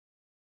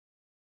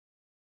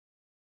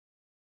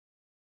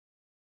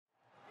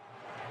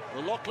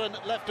Lachlan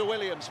left to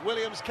Williams.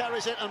 Williams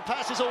carries it and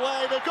passes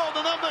away. They've got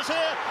the numbers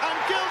here, and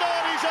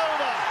Gildor is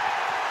over.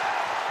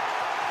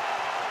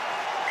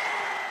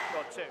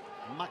 Got two.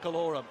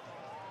 McAlorum.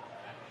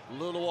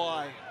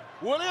 Luluai.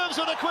 Williams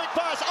with a quick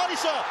pass.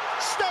 Isa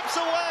steps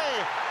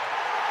away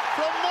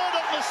from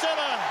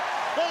Murdoch-Masila.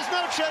 There's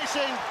no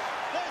chasing.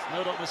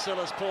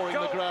 Murdoch-Masila's pouring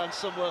the ground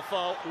somewhere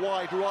far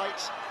wide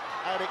right.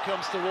 And it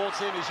comes towards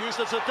him. He's used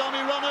as a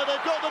dummy runner.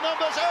 They've got the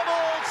numbers.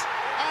 Edwards!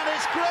 And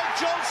it's Greg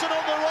Johnson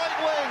on the right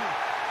wing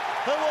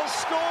who will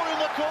score in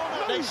the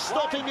corner. They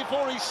stop him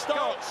before he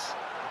starts.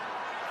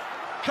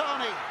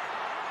 Carney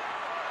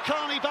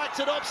back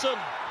to Dobson.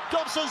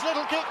 Dobson's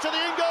little kick to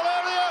the in-goal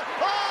area.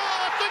 Oh,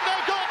 I think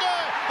they've got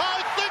there.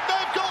 I think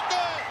they've got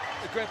there.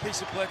 A great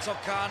piece of play. Tom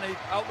Carney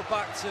out the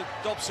back to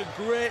Dobson.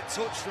 Great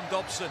touch from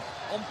Dobson.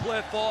 On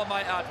play 4, I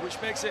might add,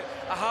 which makes it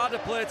a harder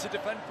play to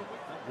defend from.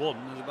 One,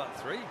 there's about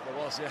 3. There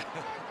was, yeah.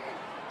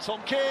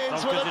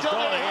 Tompkins with a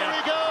double. Here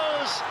he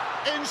goes.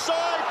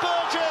 Inside,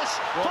 Burgess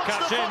puts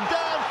the foot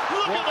down.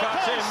 Look at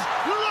the pace.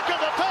 Look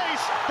at the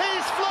pace.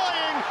 He's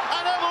flying,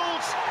 and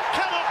Edwards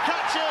cannot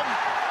catch him.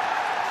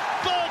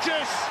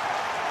 Burgess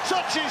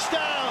touches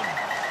down.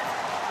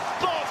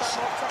 But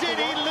did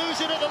he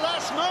lose it at the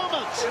last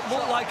moment? It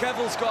looked like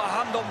Evans got a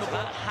hand on the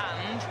ball. That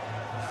hand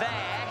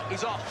there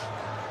is off.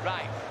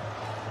 Right.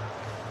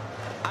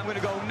 I'm going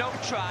to go no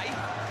try.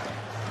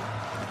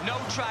 No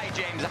try,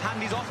 James. The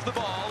hand is off the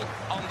ball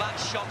on that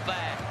shot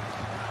there.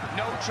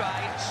 No try.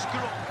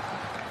 Scrum.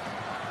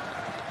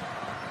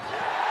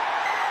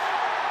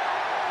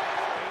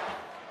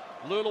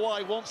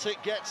 Luluai wants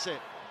it, gets it.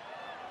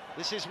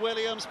 This is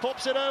Williams,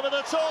 pops it over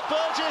the top.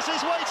 Burgess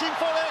is waiting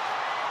for it.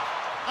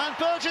 And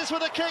Burgess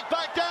with a kick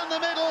back down the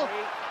middle.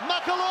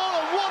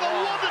 McAlorum, what a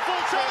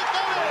wonderful take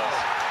that is!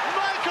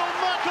 Michael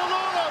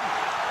McAlorum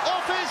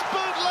off his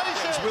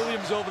bootlaces. It's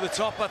Williams over the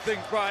top, I think,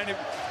 Brian.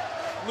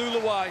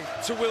 Luluai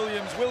to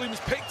Williams. Williams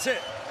picked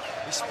it.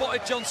 He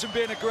spotted Johnson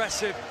being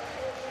aggressive.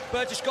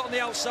 Burgess got on the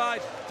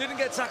outside. Didn't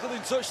get tackled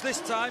in touch this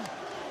time.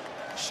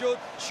 Showed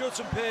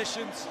some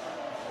patience.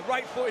 A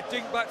right-footed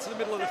dink back to the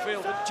middle of the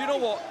field. And do you know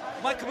what?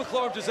 Michael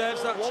McAlorum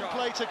deserves that. One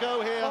play to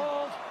go here.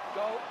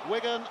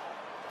 Wigan.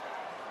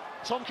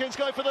 Tompkins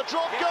going for the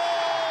drop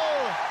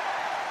goal!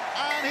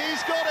 And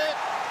he's got it,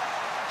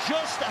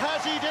 just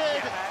as he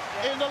did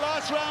in the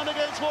last round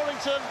against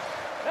Warrington.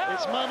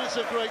 It's moments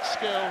of great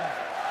skill,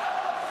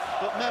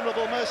 but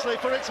memorable mostly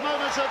for its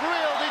moments of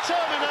real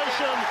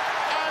determination.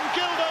 And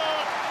Gildor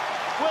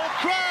will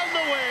crown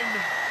the win.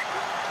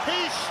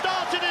 He's